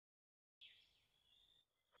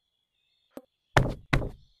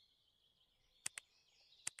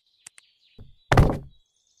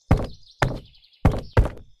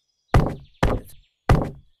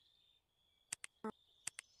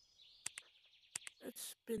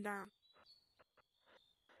It's been down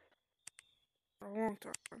for a long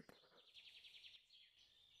time.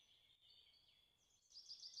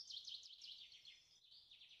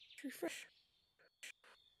 Refresh.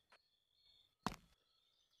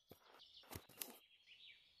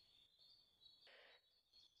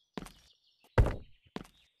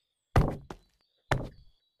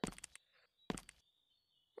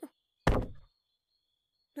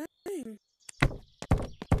 Dang.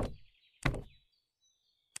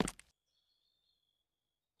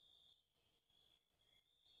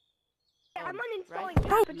 I'm uninstalling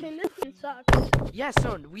Right? Capuchin. This game sucks. Yeah,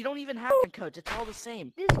 so we don't even have the codes. It's all the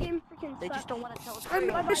same. This game freaking They sucks. just don't want to tell us. I What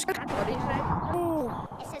know. do you say? Oh.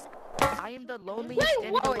 It says, I am the loneliest wait,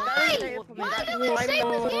 and why? the Why do you say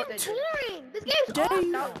this game's boring? This game's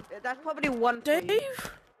awesome. No, that's probably one for you.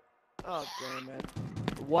 Dave? Oh, damn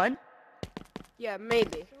it. One? Yeah,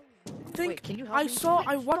 maybe. I think Wait, can you help me?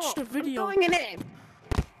 I watched a video. I'm throwing it in.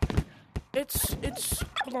 It's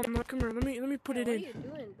hold on, come here, let me put it in. What are you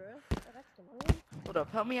doing, bro? Oh, that's annoying. Hold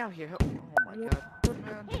up, help me out here. Oh my god.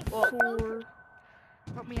 Man. Well, Four.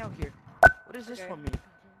 help me out here. What does this Okay. one mean?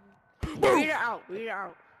 Read it out. Read it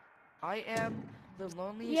out. I am the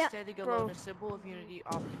loneliest Yeah, standing bro. alone, a symbol of unity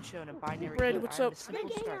often shown in binary Red, code. what's I am up? a simple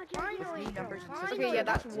star. With me, numbers and Okay, symbols. yeah,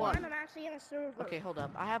 that's one. I'm actually in a server. Okay, hold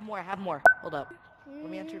up. I have more. Hold up. Let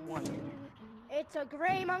me enter one. It's a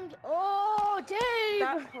gray monkey. Oh, Dave!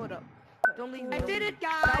 Hold up. Don't leave I me. did it,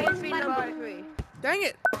 That guys. would be number 3. Dang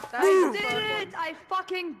it! I did it. I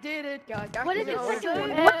fucking did it, guys. What is it? No, Second one?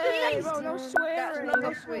 hey, What's the second one? No That's swearing.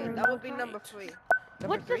 number 3. That would be number 3.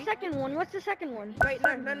 What's the second one? What's the second one? Wait, no.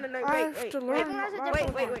 I Wait, have to wait. learn. Everyone has a Wait,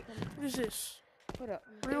 different wait, one. wait. What is this? Hold up.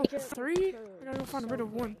 Riddle 3? I gotta go find riddle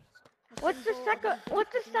 1. What's the second?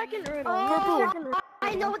 What's the second riddle? Purple.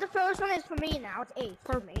 I know what the first one is for me now. It's 8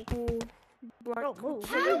 for me. Purple. Black. How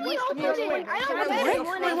do we open it? I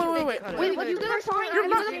don't know Wait, what wait. Wait, you gotta find You're you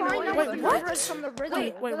not- gotta find out wait, what what? number is from the riddle.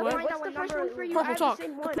 Wait, what? What's the first one for you? Purple, talk.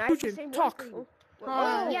 Capuchin, talk.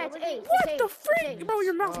 Yeah, it's 8. What the freak? Bro,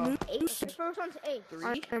 your mouth moves. 8. The first one's 8.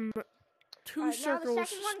 I am two Now the circles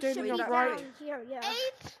second one standing should be upright. down here, yeah.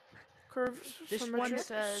 8. Curves, This one symmetric,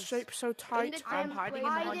 says- shape so tight. I'm hiding in the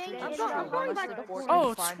hiding hundred in and the true. hundred. One less than 4 Oh,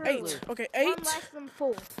 can it's find 8. blue. Okay, One 8. less than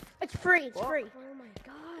 4. It's free. It's free. Oh my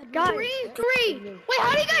god. 3. Wait,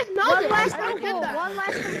 how do you guys know One this? less I than don't get four. that. One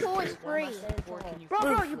less than 4 is free. Can you Bro,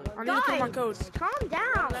 find you blue? I need to put my guys, code. calm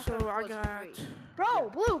down. So I got. Bro,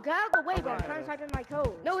 Blue, get out of the way, bro. I'm Okay. trying to type in my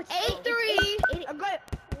code. No, it's 8-3.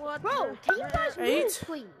 Bro, can you guys move, 8?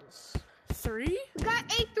 please? 3? We got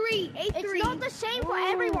 8-3. 8-3. It's not the same for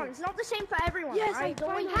everyone. It's not the same for everyone. Yes, I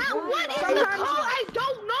don't know. How? What is the Sometimes- code? I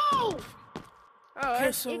don't know. Okay,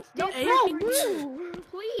 Alright. so It's no, 8. bro, Blue,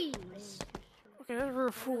 please. Okay, that's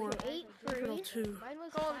riddle 4. 8 Riddle 3. 2. Mine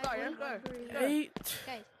was Go on, go, 5117. 8.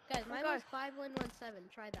 Guys, mine Okay. was 5117.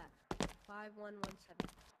 Try that. 5117.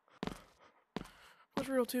 What's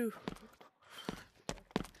riddle 2?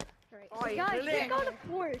 Right. Oi, Guys, Lily. just go to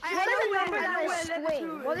force. I What is know a number where- I that know is where the swing?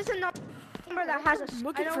 two What is a number that has a I'm swing?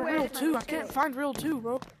 looking I know for where riddle it is. 2. I can't find riddle 2,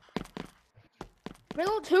 bro.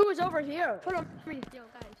 Riddle 2 is over here. Put on. Yo, guys,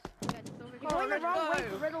 it's over You're here. going the let's wrong way go.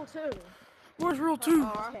 for riddle 2. Where's riddle 2?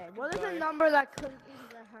 Okay, what is a number that could be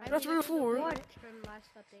the That's riddle 4. What? From last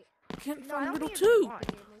update. I can't No, I find don't riddle need 2. one. The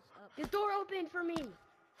game is up. The door opened for me.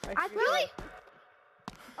 I Really?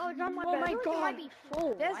 Oh, it's not my Oh bed. my I feel like God. It might be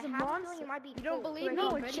full. There's I a have a monster. feeling it might be You don't full. believe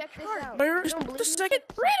No, me? check this out. Where's don't believe the me? second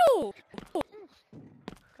riddle?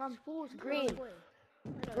 Come, Green.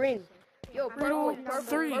 Green. Yo, Riddle purple, purple,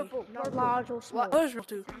 3. purple, No purple. large or small. Oh, there's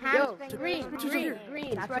riddle 2. Yo, Green, green, Which is green, here?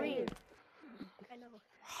 green. That's right right. here. I know.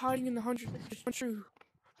 Hiding in the 100. Untrue.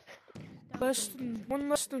 Less than 1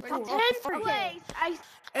 less than 4. 10th 3. place. I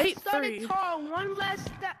 8 started 3. tall, one less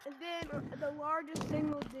than the largest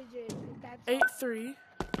single digit. That's 8 3.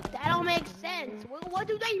 That don't make sense. What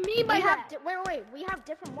do they mean by We have that? wait. We have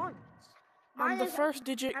different ones. I'm Mine the is first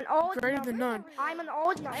digit an odd greater number. than none. I'm an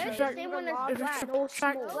odd number. If The you same one as if you black, no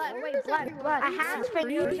subtract small. Black, Wait, black. A hand's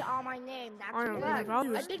fingers Three. on my name. That's I don't know black. the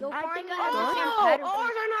value I is. think I I think have oh, the same pattern.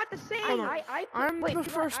 ours are not the Hold same. on. I I'm wait, the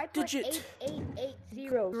first I put digit 8880.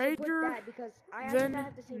 So greater put that because I than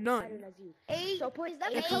have the same none. pattern as you. 8. So put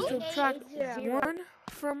If you subtract 1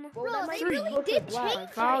 from Bro, they 3, really did change my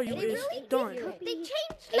value it. is They done. They changed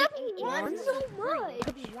level 1 so much. It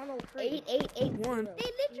could be 888. 1.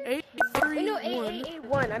 They literally 8 3 No, 1.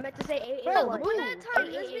 8881. I meant to say Bro, 881. one at a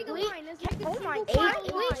time. Let's make a line. Let's make a single file line.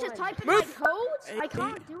 Just type in my Move. codes. I 8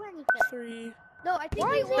 can't do anything. 3. No, I think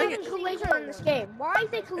why is there even collision in this game? Why is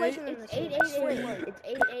there collision in this game? 8881. It's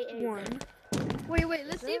 8881. 1. Wait,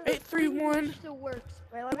 let's see if 8 3 1. it still works.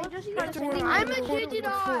 Wait, let me just 8 try 3 1. something. I'm a digit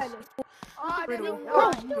on. Riddle.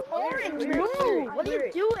 Orange, move! What are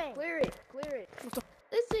you doing? Clear it.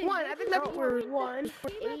 Listen, One. I think that's one.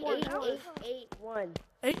 8-8-8-1.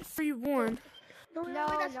 831. No,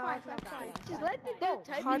 that's five. Just let the dude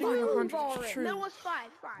type Hiding in it. 100 is true. No, it's five.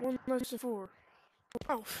 1 less than 4.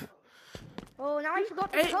 Oh. Oh, now I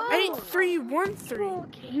forgot the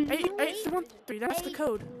 8313. 8313. That's the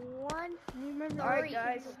code. Alright,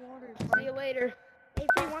 guys. See you later.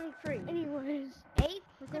 8313. Anyways.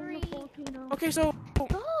 8-3. Okay, so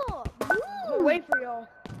I'll wait for y'all.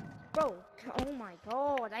 Bro, oh my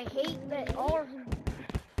god, I hate that all.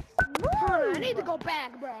 I need to go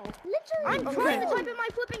back, bro. I'm trying to type in my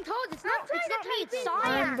flipping toes. It's not me, it's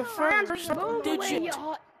I'm the science. first digit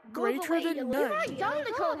greater than none. You've already done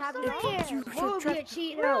the code, haven't If you? you Move, subtract-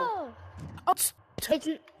 you cheat. No. Oh, It's it's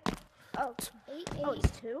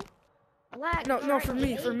 2. Black. no, for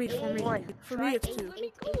me. For me, it's 2.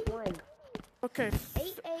 8-8-1. Okay.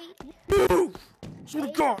 8-8. Move! Oh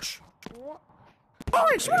my gosh!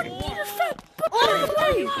 Orange, what are you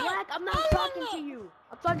fat? Black, I'm not talking to you.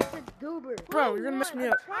 I'm talking to Goober. Bro, you're gonna mess me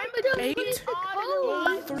up. 8, 3,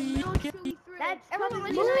 That's Everyone,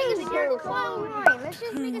 let's move. just make a single call line. Let's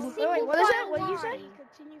just make a 2, single What is that? call What did you line.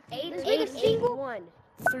 say? 8-8-8-1.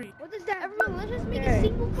 3. What is that? Everyone, let's just make Okay. a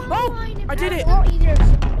single call Oh, line. And I did it. Well, either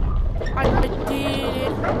I did it.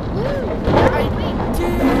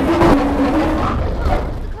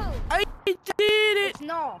 I did it. it's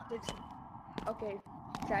not. It's okay.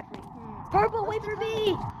 Exactly. Purple, wait for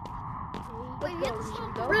me. Wait, we have to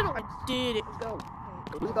solve the Go. riddle. I did it. Let's go.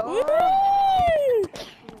 Let's go. Woo!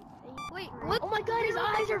 Wait, what? Oh my god, his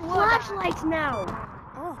eyes are flashlights now.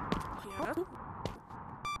 Oh, yeah.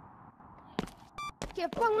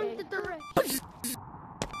 Can't follow the directions.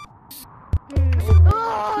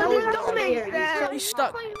 Oh, No, this don't make scary. sense. He's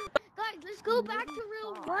stuck. Guys, let's go back to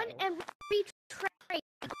real one and retry.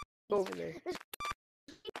 Over there. Wait,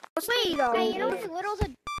 you know what the riddles are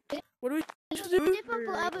What do we do? different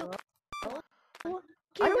for other.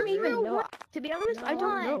 I don't even know. To be honest, I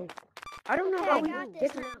don't know. I don't know Okay, how I we got do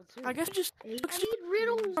this different. I guess just I need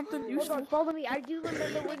riddles. something Hold useful. on, follow me. I do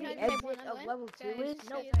remember what the Okay, exit one, of one. level 2 is,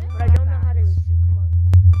 No, but I don't know how to. Come on.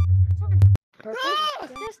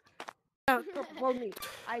 Just Follow me.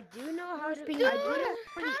 I do know how to. I do Dude, know where how the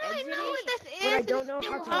do I exit know is, what this but I is? don't know It's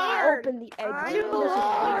how too to hard. open the exit. I This is know.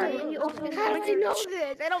 hard. When you open How the do I exit, know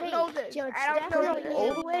this? I don't know this. so it's I don't definitely know all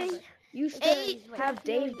the this. way. You should Eight. have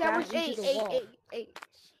Dave That back was into 8, the wall. 8.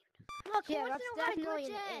 Look, Yeah, who wants that's to know how to definitely glitch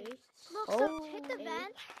an in? eight. Look, Oh, so hit the eight.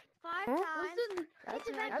 vent 5 Huh? times. Hit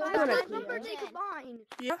the vent That's 5 kinda times. cool. Number they combine.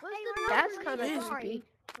 Yeah. That's kind of It is. creepy.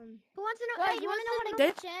 Who wants to know? Hey, you want to know how to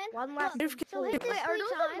Dave? glitch in? One last. Dave, So hit this Wait, are 3 those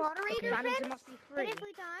the times. moderator That means it vents? must be Hit free. it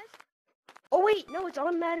 3 times. Oh wait, no, it's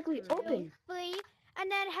automatically open. 3,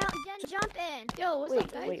 and then then jump in. Yo, what's Wait,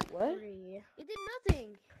 up, guys? wait, what? You did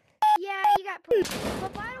nothing. Yeah, you got proof.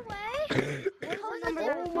 But by the way, the code is different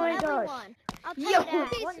Oh for my gosh. everyone. I'll tell Yo, you that.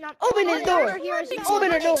 open his door. Open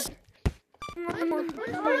the door.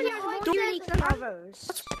 Unique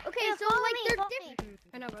Others. Okay, so like they're different.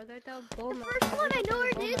 I know, bro. They're the The first one I know where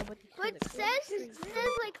it is, but it says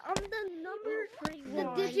like on the number,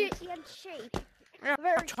 the digit and shape. Yeah,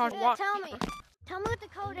 Very it's hard cute. walk. Tell me what the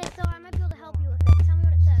code is, so I might be able to help you with it. Tell me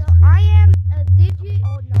what it says. I am a digit,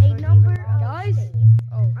 a number, Guys.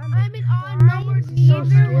 I'm an odd number, So either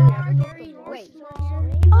scary. large or Wait. small.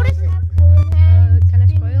 Oh, this is. Can I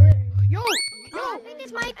spoil it? I think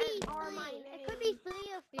this might be. It could be 3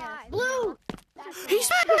 or 5. Blue. He's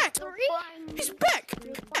back! 3? He's back!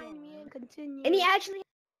 Find me and continue. And he actually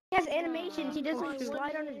has animations. He doesn't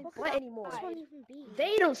slide on his butt anymore.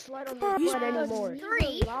 They don't slide on their butt anymore.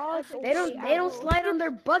 3. They don't slide on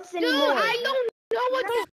their butts anymore. I don't know what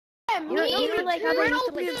that You know, means. even like how they used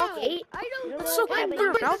to like Riddle. skate. I don't You know, That's so like, cool. how They're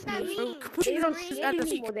they about that me. mean? Capuchin They don't is skate at their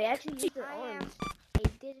peak. anymore. They actually use their arms.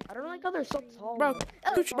 I don't like how they're so tall. Bro, Oh,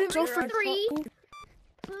 Capuchin is so freaking 3. cool.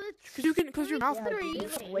 So it's Cause you can, cause your mouth. Yeah, 3. dude,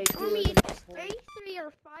 it's way For cooler me, than it's this one. 3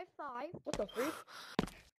 or 5. What the freak?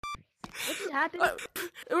 What just happened?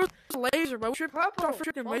 It was a laser, bro. We tripped off a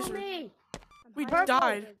freaking Follow laser. me. We Purple.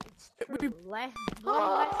 died. We What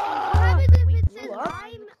happens if it says Blew up?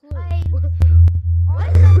 I'm a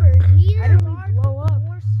odd number, How either did we large blow up?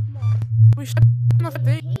 or small? we shut nothing.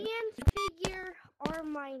 And figure are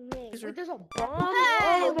my name. Laser. Wait, there's a bomb? Hey,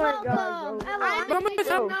 Oh my god, welcome. bro. Hello. I'm Mama, a it's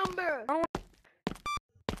digit a- number.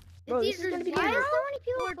 Bro, this It's is either gonna be 0 good.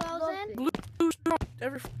 or frozen. Blue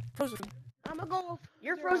every frozen. I'm gonna go.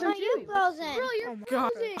 You're frozen No, you too. frozen. Bro, Oh you're my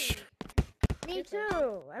frozen. gosh. Me too.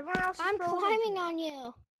 too. Everyone else is I'm frozen. climbing on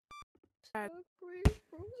you. Sad.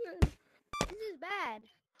 This is bad.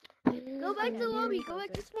 Go back to lobby. Go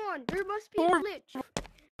back to spawn. There must be a Or- glitch.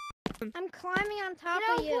 I'm climbing on top Get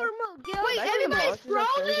of out you. for mode. Get out. Wait, Everybody's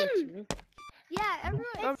frozen. frozen. Yeah, everyone.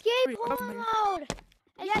 That's Escape pretty porn awesome. mode.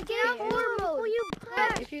 Yeah, get out for mode. you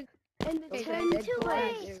crash. If you And the Okay, time dead too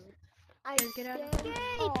bodies late. are- I Guys, get out.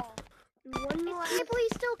 escape. one last, Escape while you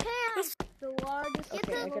still can. the largest Get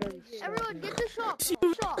Okay, I the gotta digit. restart. everyone get the shop.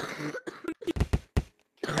 Shop.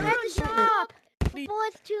 Get Everyone shop before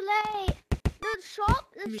it's too late. The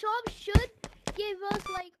shop should give us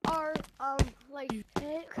like our like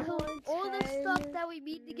all the stuff that we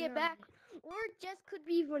need to get back, or it just could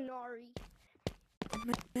be Venari.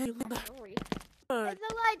 It's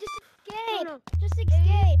a lie. Just escape. No. Just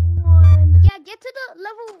escape. Yeah, get to the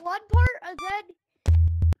level 1 part and then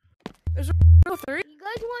Level 3? you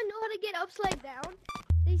guys want to know how to get upside down?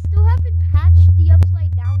 They still haven't patched the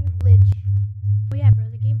upside down glitch. Oh yeah, bro.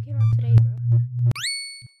 The game came out today, bro.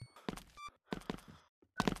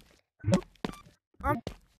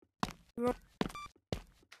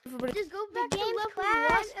 Everybody. Just go back to game's level 1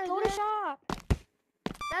 crashed. and Go to then shop.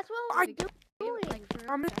 that's what I we're doing.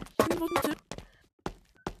 I'm in level 2.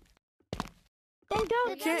 Then go.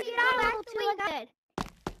 Then can't- get out level 2 again.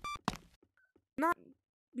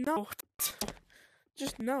 No.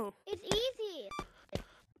 Just no. It's easy.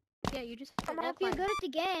 Yeah, you just I'm have to wall If you're climb. good at the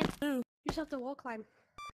game, You just have to wall climb.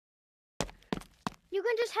 you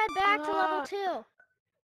can just head back to level 2.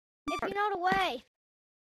 If you know the way.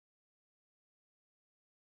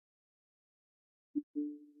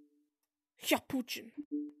 Capuchin.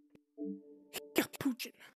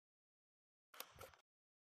 Capuchin.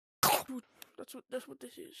 That's what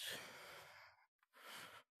this is.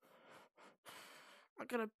 I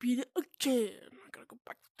gotta beat it again. I gotta go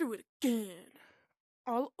back through it again.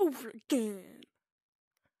 All over again.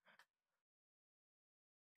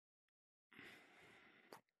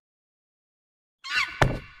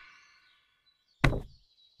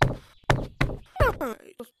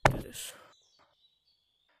 Alright, let's do this.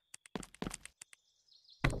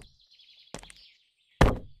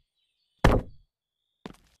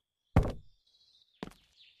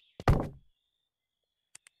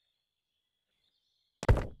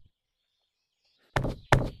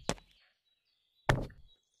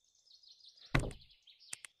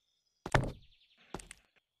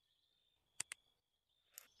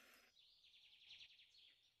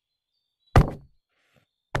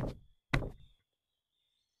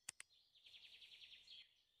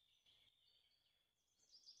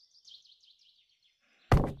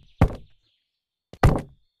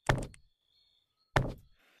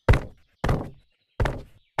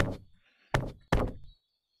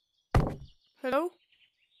 Hello?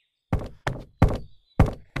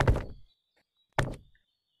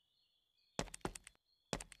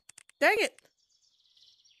 Dang it!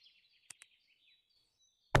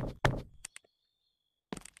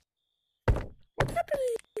 What's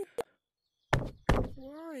happening?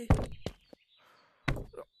 Why?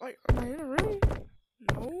 Like, am I in a room?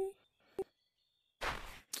 No.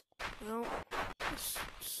 Well, this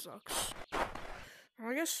sucks.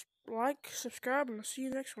 I guess like, subscribe, and I'll see you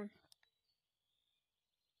next one.